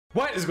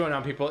What is going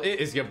on, people?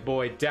 It is your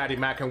boy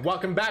DaddyMac, and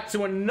welcome back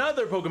to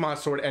another Pokemon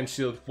Sword and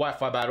Shield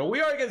Wi-Fi battle.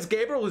 We are against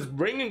Gabriel, who's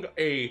bringing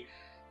a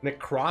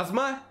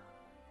Necrozma.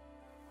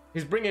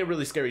 He's bringing a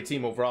really scary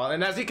team overall,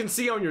 and as you can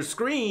see on your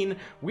screen,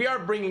 we are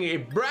bringing a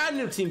brand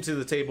new team to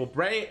the table.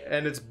 Brain,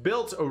 and it's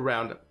built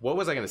around, what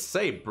was I gonna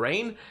say?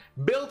 Brain?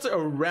 Built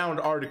around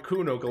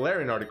Articuno,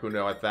 Galarian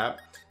Articuno at that.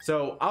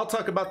 So I'll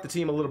talk about the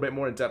team a little bit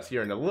more in depth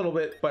here in a little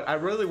bit, but I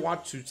really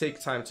want to take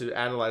time to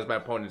analyze my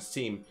opponent's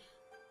team.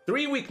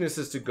 3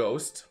 weaknesses to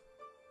Ghost,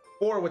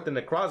 4 with the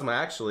Necrozma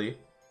actually.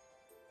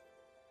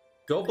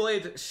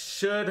 Doublade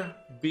should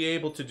be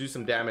able to do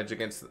some damage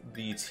against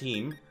the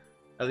team,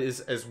 at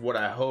least is what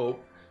I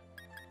hope.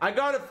 I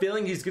got a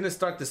feeling he's gonna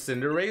start the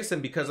Cinderace,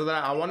 and because of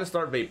that I want to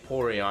start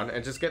Vaporeon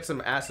and just get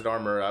some acid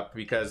armor up,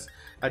 because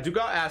I do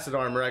got acid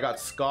armor. I got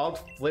Scald,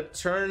 Flip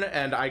Turn,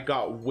 and I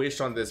got Wish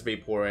on this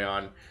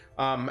Vaporeon.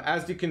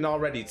 As you can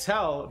already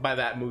tell by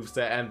that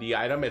moveset and the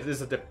item, it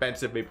is a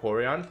defensive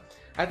Vaporeon.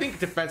 I think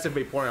defensive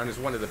Vaporeon is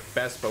one of the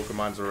best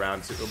Pokemon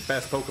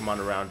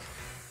around.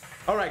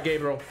 All right,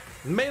 Gabriel,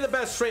 may the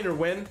best trainer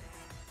win.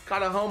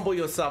 Gotta humble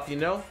yourself, you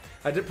know.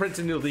 I did print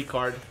a new Elite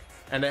card,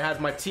 and it has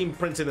my team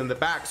printed in the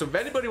back. So if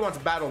anybody wants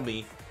to battle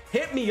me,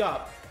 hit me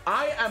up.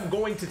 I am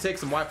going to take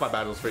some Wi-Fi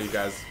battles for you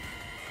guys.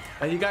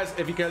 And you guys,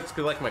 if you guys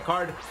collect my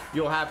card,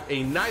 you'll have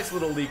a nice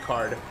little Elite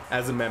card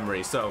as a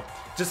memory. So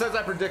just as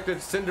I predicted,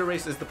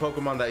 Cinderace is the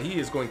Pokemon that he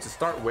is going to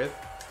start with.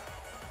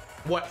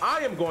 What I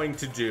am going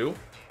to do,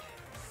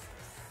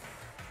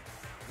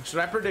 should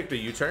I predict a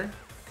U-turn?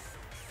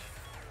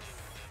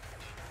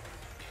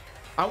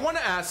 I want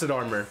to acid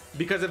armor,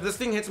 because if this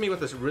thing hits me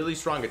with this really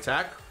strong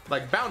attack,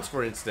 like bounce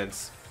for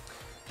instance.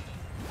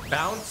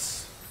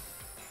 Bounce,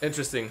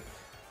 interesting.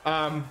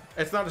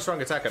 It's not a strong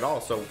attack at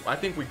all, so I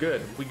think we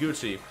good. We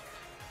Gucci.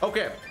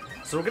 Okay,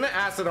 so we're gonna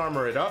acid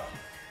armor it up.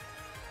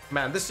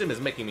 Man, this gym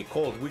is making me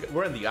cold.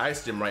 We're in the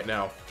ice gym right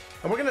now,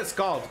 and we're gonna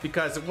Scald,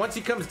 because once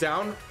he comes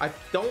down, I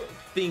don't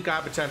think I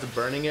have a chance of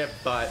burning it,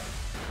 but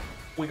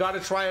we got to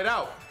try it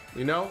out.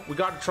 You know, we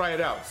got to try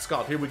it out.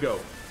 Scald, here we go.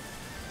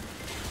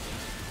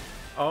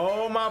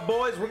 Oh my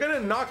boys, we're gonna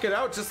knock it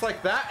out just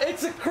like that.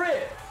 It's a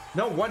crit.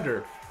 No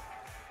wonder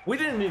we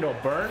didn't need no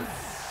burn.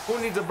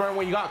 Who needs a burn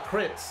when you got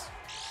crits?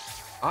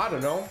 I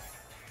don't know.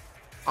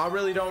 I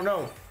really don't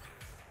know.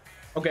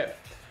 Okay,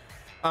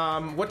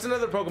 what's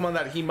another Pokemon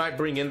that he might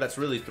bring in that's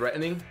really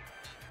threatening?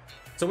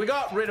 So we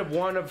got rid of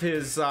one of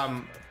his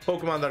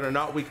Pokemon that are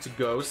not weak to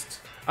Ghost.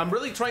 I'm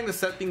really trying to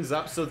set things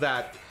up so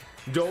that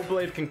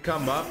Doublade can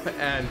come up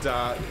and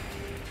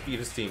beat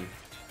his team.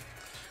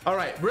 All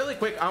right, really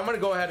quick, I'm gonna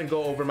go ahead and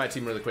go over my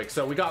team really quick.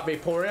 So we got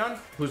Vaporeon,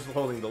 who's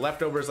holding the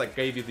leftovers. I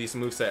gave you these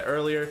moveset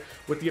earlier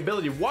with the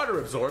ability Water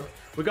Absorb.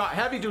 We got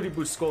Heavy Duty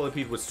Boost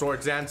Scolipede with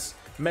Sword Dance,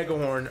 Mega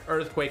Horn,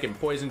 Earthquake, and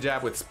Poison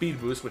Jab with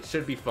Speed Boost, which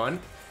should be fun.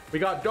 We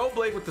got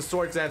Doublade with the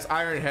Sword Dance,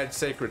 Iron Head,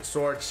 Sacred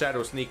Sword,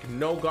 Shadow Sneak,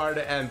 No Guard,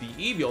 and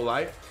the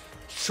Eviolite.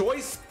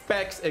 Choice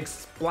Specs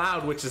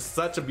Explode, which is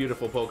such a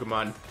beautiful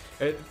Pokemon.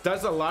 It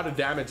does a lot of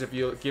damage if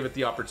you give it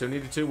the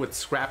opportunity to, with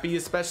Scrappy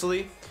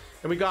especially.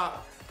 And we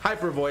got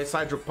Hyper Voice,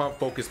 Hydro Pump,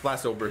 Focus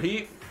Blast,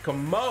 Overheat,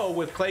 Kamo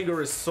with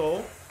Clangorous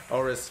Soul,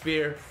 Aura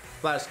Sphere,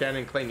 Flash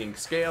Cannon, Clanging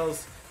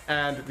Scales,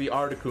 and the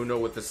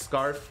Articuno with the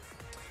Scarf,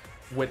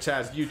 which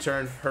has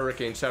U-Turn,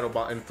 Hurricane, Shadow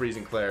Ball, and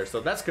Freezing Flare. So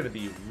that's going to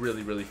be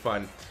really, really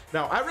fun.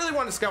 Now, I really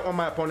want to scout what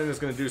my opponent is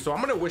going to do, so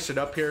I'm going to wish it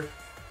up here.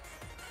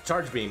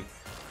 Charge Beam.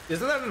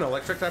 Isn't that an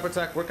electric type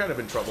attack? We're kind of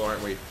in trouble,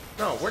 aren't we?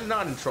 No, we're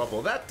not in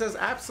trouble. That does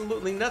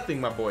absolutely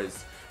nothing, my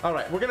boys. All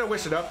right, we're going to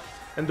wish it up.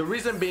 And the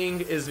reason being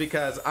is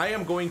because I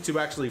am going to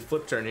actually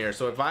Flip Turn here.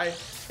 So if I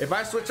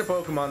switch a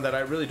Pokemon that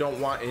I really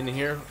don't want in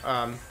here,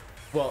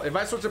 well, if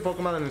I switch a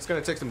Pokemon and it's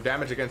going to take some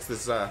damage against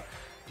this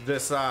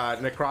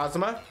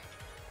Necrozma,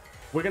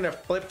 we're going to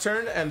Flip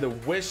Turn and the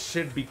wish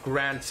should be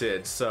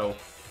granted. So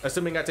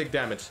assuming I take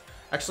damage.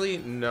 Actually,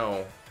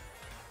 no.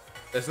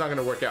 It's not going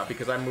to work out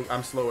because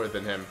I'm slower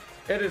than him.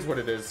 It is what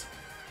it is.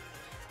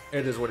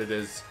 It is what it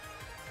is.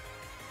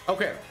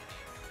 Okay.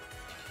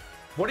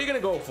 What are you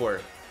going to go for?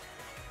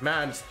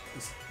 Man,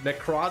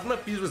 Necrozma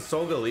fused with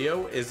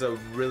Solgaleo is a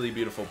really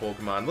beautiful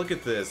Pokemon. Look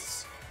at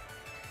this.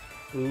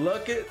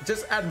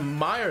 Just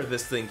admire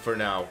this thing for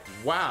now.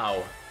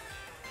 Wow.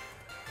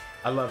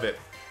 I love it.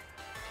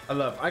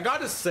 I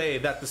gotta say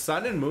that the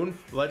Sun and Moon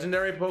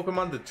legendary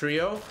Pokemon, the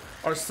trio,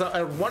 are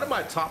one of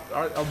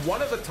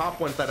the top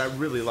ones that I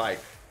really like.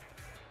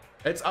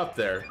 It's up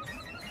there.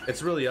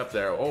 It's really up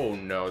there. Oh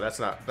no, that's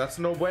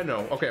no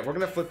bueno. Okay, we're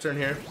gonna Flip Turn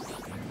here.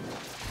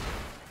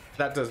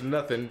 That does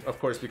nothing, of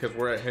course, because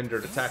we're a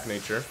hindered attack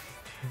nature.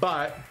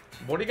 But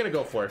what are you gonna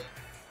go for?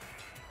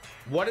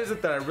 What is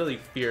it that I really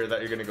fear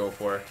that you're gonna go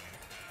for?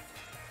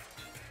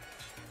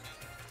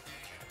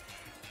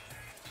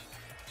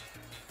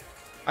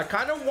 I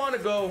kind of want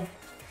to go.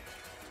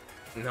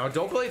 No,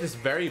 Doublade is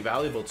very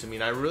valuable to me,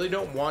 and I really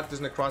don't want this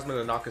Necrozma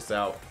to knock us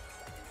out.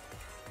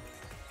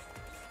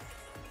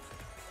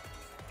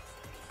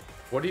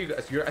 What do you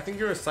guys? I think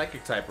you're a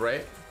Psychic type,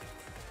 right?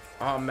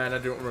 Oh man, I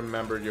don't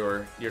remember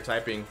your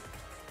typing.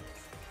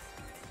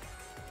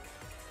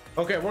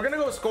 Okay, we're gonna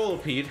go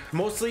Scolipede,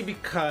 mostly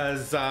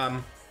because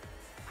I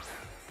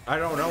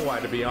don't know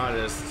why, to be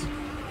honest.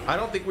 I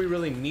don't think we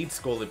really need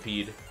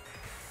Scolipede.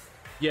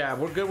 Yeah,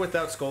 we're good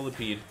without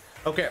Scolipede.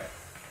 Okay,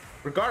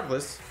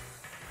 regardless,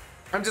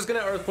 I'm just gonna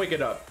Earthquake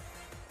it up.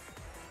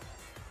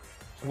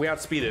 We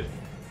outspeed it.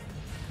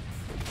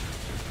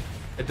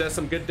 It does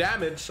some good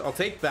damage. I'll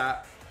take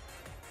that.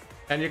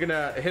 And you're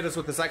gonna hit us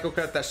with the Psycho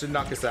Cut. That should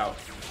knock us out.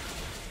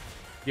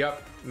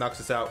 Yep,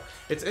 knocks us out.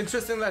 It's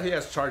interesting that he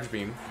has Charge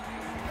Beam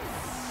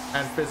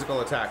and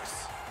physical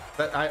attacks.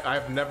 That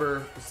I've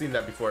never seen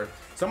that before.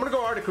 So I'm gonna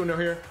go Articuno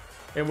here,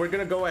 and we're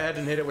gonna go ahead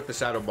and hit it with the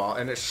Shadow Ball,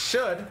 and it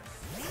should.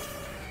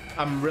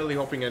 I'm really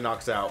hoping it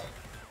knocks out.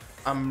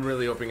 I'm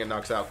really hoping it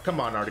knocks out. Come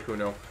on,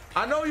 Articuno.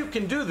 I know you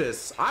can do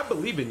this. I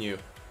believe in you.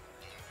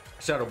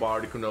 Shadow Ball,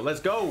 Articuno. Let's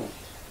go.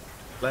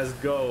 Let's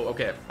go.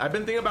 Okay, I've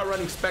been thinking about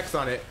running specs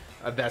on it.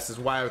 This is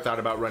why I thought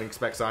about running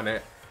specs on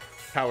it.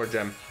 Power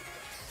Gem.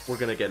 We're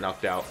gonna get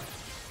knocked out.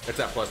 It's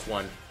at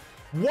 +1.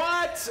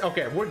 What?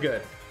 Okay, we're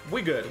good.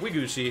 We good. We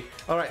Gucci.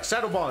 All right,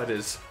 Shadow Ball it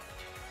is.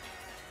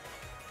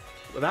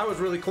 That was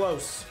really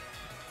close.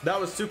 That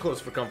was too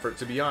close for comfort,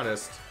 to be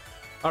honest.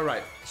 All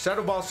right,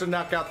 Shadow Ball should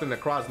knock out the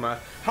Necrozma.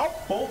 How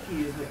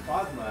bulky is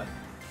Necrozma?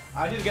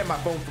 I need to get my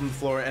phone from the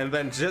floor and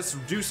then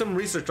just do some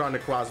research on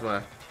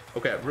Necrozma.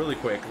 Okay, really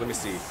quick. Let me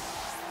see.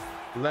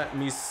 Let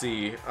me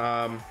see.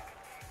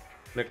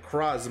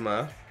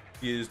 Necrozma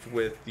used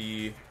with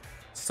the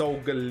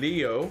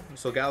Solgaleo.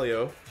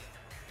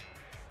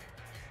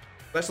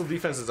 Special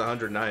defense is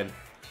 109.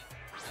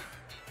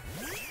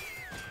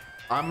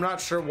 I'm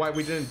not sure why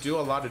we didn't do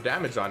a lot of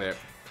damage on it.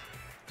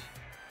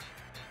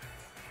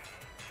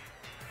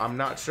 I'm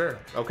not sure.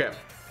 Okay.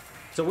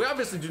 So we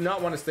obviously do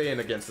not want to stay in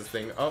against this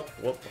thing. Oh,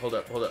 whoop, hold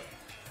up.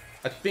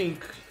 I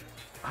think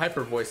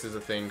Hyper Voice is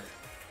a thing.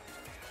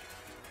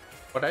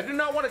 But I do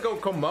not want to go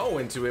Como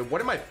into it.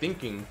 What am I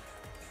thinking?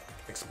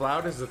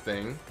 Exploud is a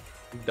thing.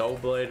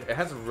 Doublade. It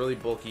has a really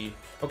bulky.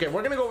 Okay,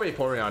 we're going to go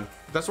Vaporeon.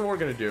 That's what we're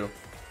going to do.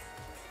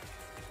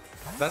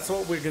 That's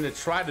what we're going to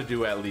try to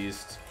do at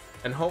least.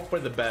 And hope for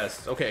the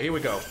best. Okay, here we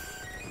go.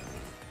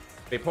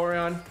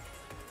 Vaporeon.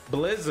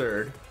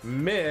 Blizzard.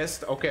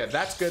 Mist. Okay,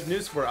 that's good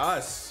news for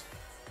us.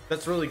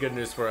 That's really good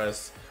news for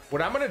us.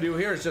 What I'm going to do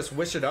here is just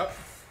wish it up.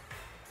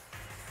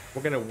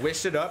 We're going to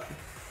wish it up.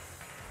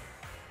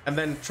 And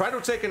then try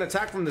to take an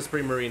attack from this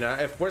Primarina.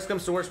 If worst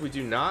comes to worst, we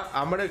do not.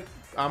 I'm gonna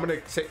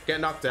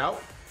get knocked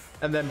out.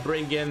 And then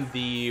bring in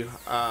the...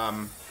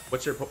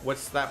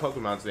 what's that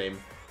Pokemon's name?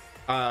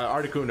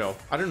 Articuno.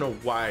 I don't know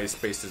why I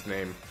spaced his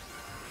name.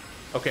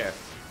 Okay.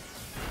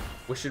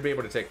 We should be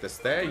able to take this.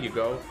 There you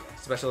go.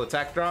 Special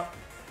attack drop.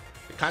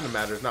 It kind of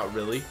matters, not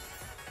really.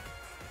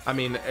 I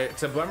mean,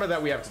 it's a bummer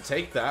that we have to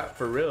take that,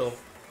 for real.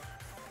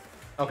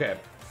 Okay.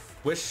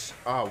 Wish...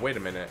 Oh, wait a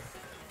minute.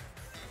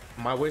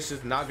 My wish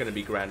is not going to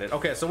be granted.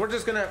 Okay, so we're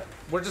just gonna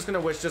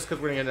wish just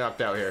because we're gonna get knocked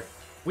out here.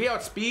 We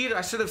outspeed?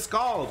 I should have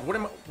scalded. What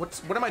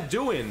am I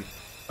doing?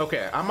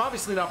 Okay, I'm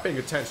obviously not paying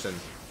attention.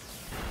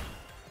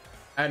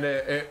 And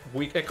it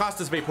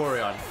cost us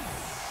Vaporeon,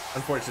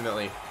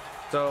 unfortunately.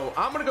 So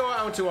I'm gonna go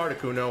out to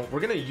Articuno.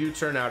 We're gonna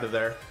U-turn out of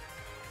there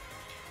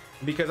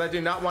because I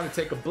do not want to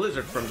take a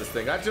Blizzard from this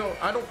thing. I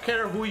don't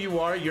care who you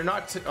are. You're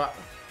not.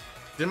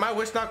 Did my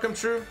wish not come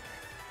true?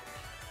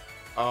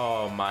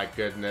 Oh my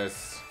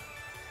goodness.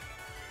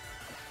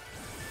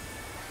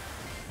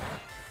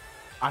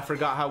 I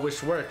forgot how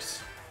wish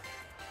works.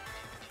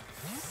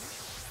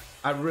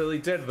 I really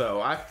did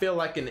though. I feel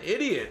like an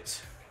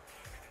idiot.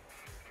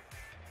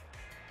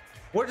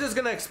 We're just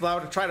gonna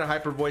explode and try to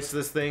hyper voice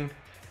this thing.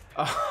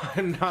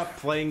 I'm not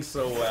playing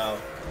so well.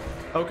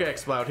 Okay,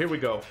 explode. Here we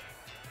go.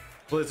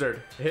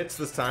 Blizzard hits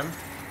this time.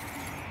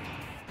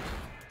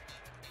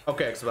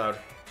 Okay, explode.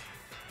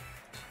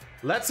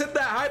 Let's hit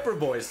that hyper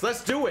voice.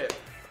 Let's do it.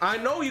 I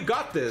know you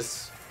got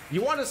this.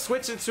 You want to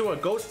switch into a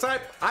ghost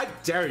type? I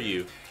dare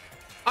you.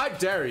 I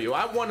dare you.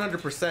 I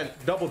 100%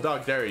 double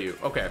dog dare you.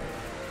 Okay.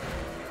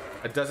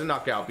 It doesn't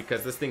knock out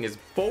because this thing is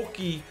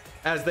bulky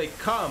as they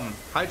come.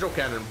 Hydro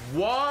Cannon.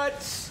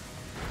 What?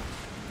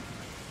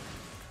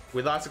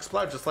 We lost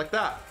Explode just like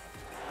that.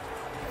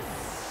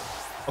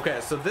 Okay,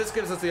 so this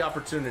gives us the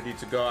opportunity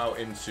to go out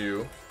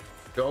into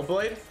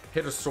Doublade,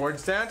 hit a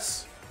Swords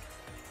Dance.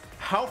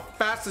 How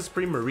fast is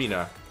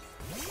Primarina?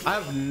 I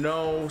have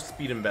no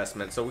speed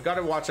investment, so we got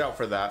to watch out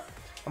for that.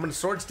 I'm going to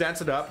Swords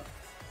Dance it up.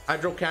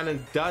 Hydro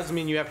Cannon does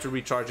mean you have to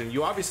recharge, and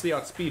you obviously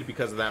outspeed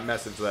because of that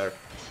message there.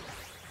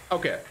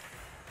 Okay.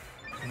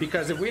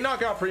 Because if we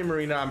knock out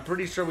Primarina, I'm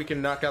pretty sure we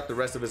can knock out the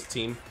rest of his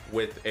team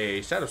with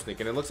a Shadow Sneak,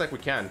 and it looks like we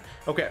can.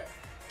 Okay.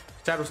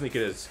 Shadow Sneak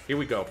it is. Here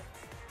we go.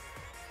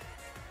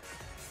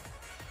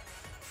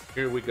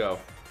 Here we go.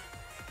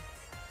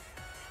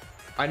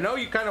 I know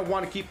you kind of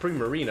want to keep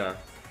Primarina.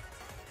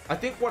 I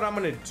think what I'm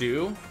going to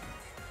do...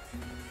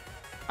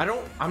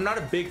 I'm not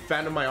a big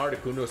fan of my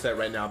Articuno set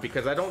right now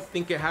because I don't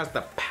think it has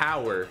the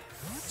power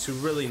to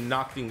really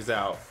knock things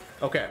out.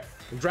 Okay,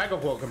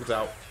 Dragapult comes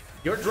out.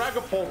 Your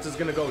Dragapult is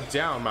gonna go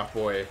down, my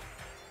boy.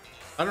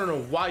 I don't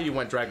know why you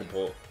went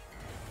Dragapult.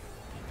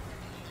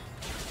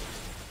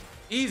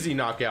 Easy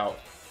knockout.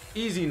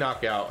 Easy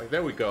knockout.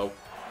 There we go.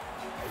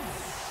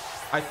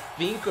 I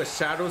think a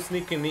Shadow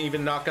Sneak can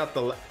even knock out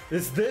the...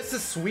 Is this a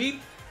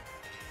sweep?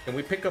 Can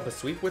we pick up a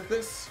sweep with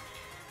this?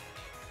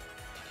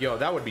 Yo,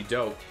 that would be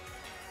dope.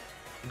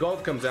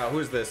 Gold comes out. Who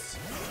is this?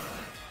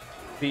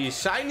 The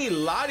Shiny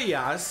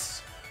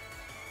Latias.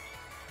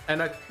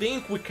 And I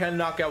think we can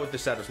knock out with the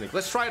Shadow Sneak.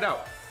 Let's try it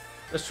out.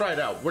 Let's try it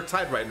out. We're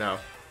tied right now.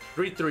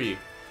 3-3.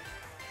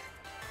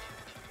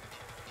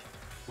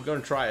 We're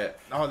gonna try it.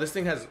 Oh, this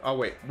thing has... Oh,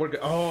 wait. We're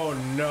good. Oh,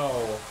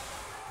 no.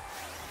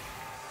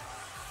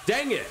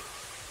 Dang it.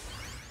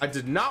 I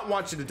did not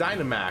want you to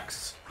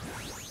Dynamax.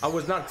 I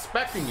was not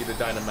expecting you to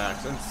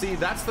Dynamax. And see,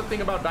 that's the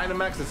thing about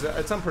Dynamax. Is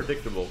it's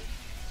unpredictable.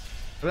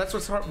 And that's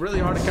what's really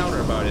hard to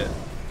counter about it.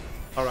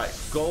 All right,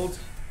 Gold.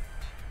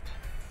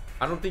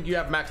 I don't think you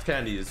have max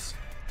candies.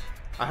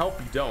 I hope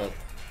you don't.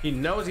 He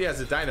knows he has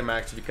a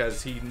Dynamax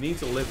because he needs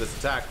to live this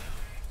attack.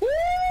 Woo!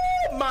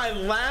 My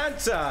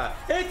Lanta!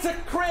 It's a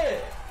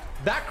crit!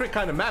 That crit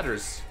kind of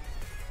matters.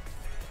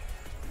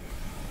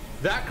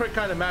 That crit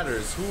kind of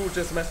matters. Who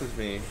just messaged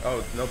me?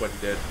 Oh, nobody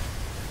did.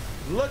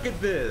 Look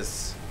at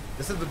this.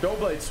 This is the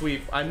Doughblade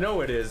sweep. I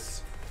know it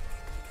is.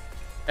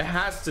 It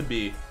has to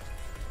be.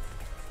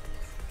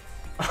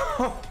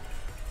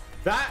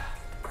 That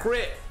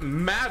crit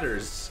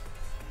matters.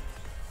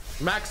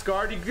 Max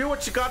guard, you do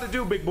what you gotta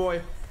do, big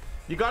boy.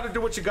 You gotta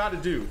do what you gotta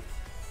do.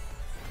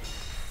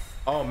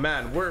 Oh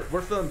man, we're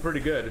feeling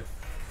pretty good.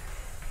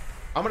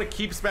 I'm gonna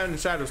keep spamming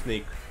Shadow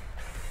Sneak.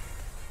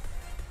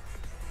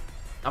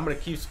 I'm gonna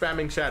keep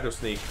spamming Shadow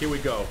Sneak. Here we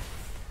go.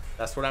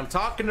 That's what I'm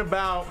talking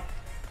about.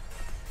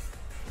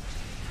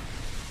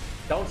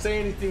 Don't say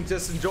anything,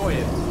 just enjoy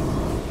it.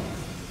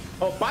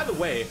 Oh, by the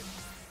way,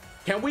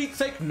 can we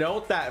take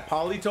note that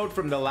Politoed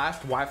from the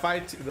last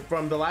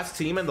from the last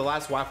team and the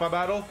last Wi-Fi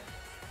battle,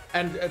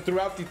 and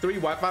throughout the 3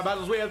 Wi-Fi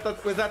battles we had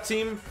with that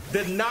team,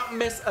 did not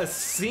miss a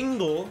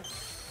single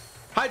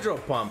Hydro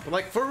Pump.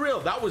 Like, for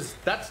real,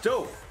 that's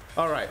dope.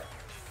 All right,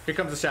 here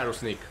comes the Shadow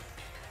Sneak.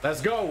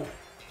 Let's go.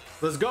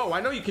 Let's go. I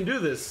know you can do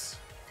this.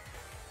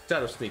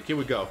 Shadow Sneak. Here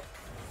we go.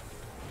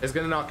 It's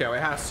gonna knock out.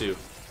 It has to. It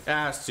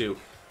has to.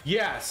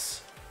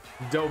 Yes.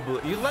 Dope.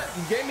 You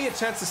gave me a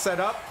chance to set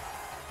up.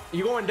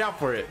 You're going down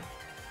for it.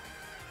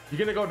 You're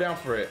gonna go down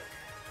for it.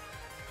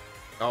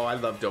 Oh, I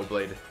love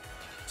Doughblade.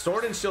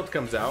 Sword and Shield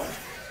comes out.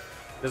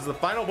 This is the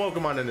final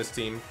Pokemon in this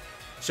team.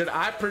 Should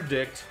I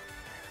predict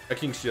a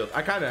King Shield?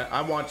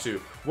 I want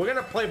to. We're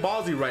gonna play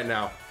ballsy right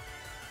now.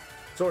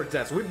 Sword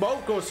Dance. We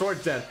both go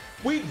Sword Dance.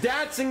 We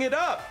dancing it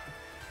up.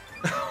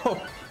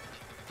 Oh,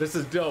 this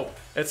is dope.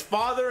 It's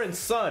father and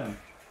son.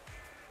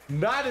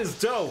 That is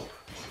dope.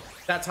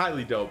 That's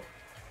highly dope.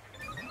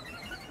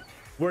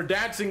 We're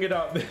dancing it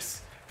up.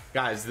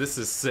 Guys, this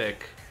is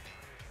sick.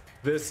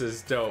 This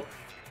is dope.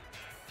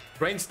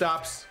 Brain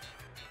stops.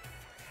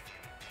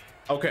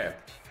 Okay.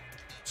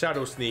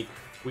 Shadow Sneak.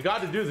 We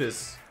got to do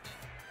this.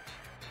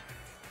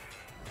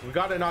 We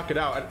got to knock it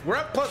out. We're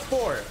at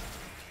 +4.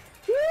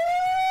 Woo!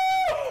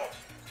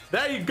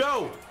 There you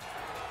go.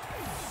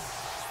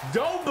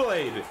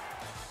 Doughblade.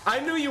 I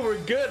knew you were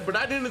good, but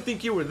I didn't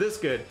think you were this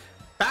good.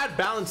 Bad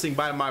balancing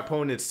by my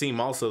opponent's team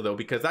also, though,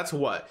 because that's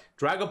what?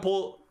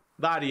 Dragapult,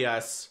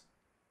 Latias,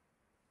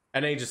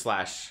 and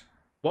Aegislash.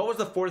 What was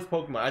the 4th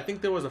Pokemon? I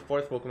think there was a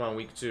 4th Pokemon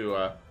week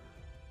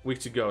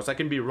to go, so I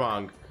can be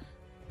wrong.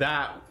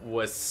 That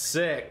was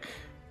sick.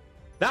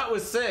 That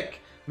was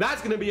sick.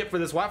 That's gonna be it for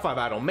this Wi-Fi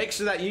battle. Make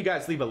sure that you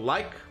guys leave a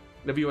like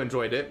if you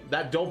enjoyed it.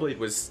 That Doughblade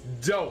was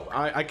dope.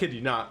 I kid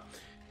you not.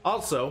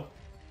 Also,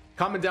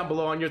 comment down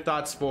below on your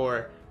thoughts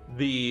for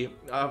the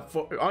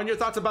on your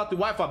thoughts about the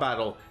Wi-Fi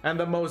battle, and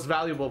the most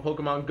valuable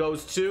Pokemon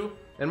goes to,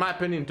 in my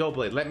opinion,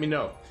 Doughblade. Let me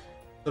know.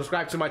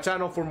 Subscribe to my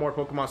channel for more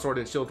Pokemon Sword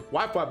and Shield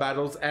Wi-Fi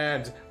battles,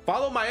 and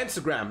follow my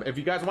Instagram. If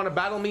you guys want to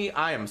battle me,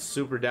 I am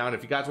super down.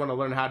 If you guys want to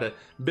learn how to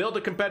build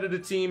a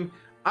competitive team,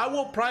 I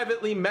will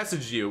privately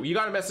message you. You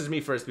gotta message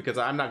me first, because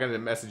I'm not gonna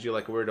message you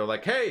like a weirdo,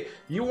 like, hey,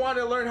 you want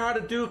to learn how to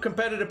do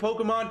competitive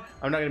Pokemon?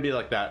 I'm not gonna be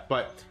like that.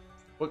 But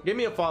give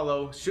me a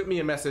follow, shoot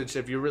me a message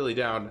if you're really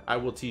down. I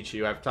will teach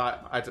you. I've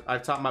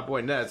taught my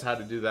boy Nez how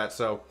to do that,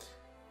 so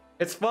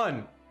it's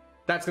fun.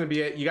 That's gonna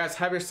be it. You guys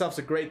have yourselves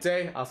a great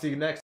day. I'll see you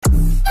next.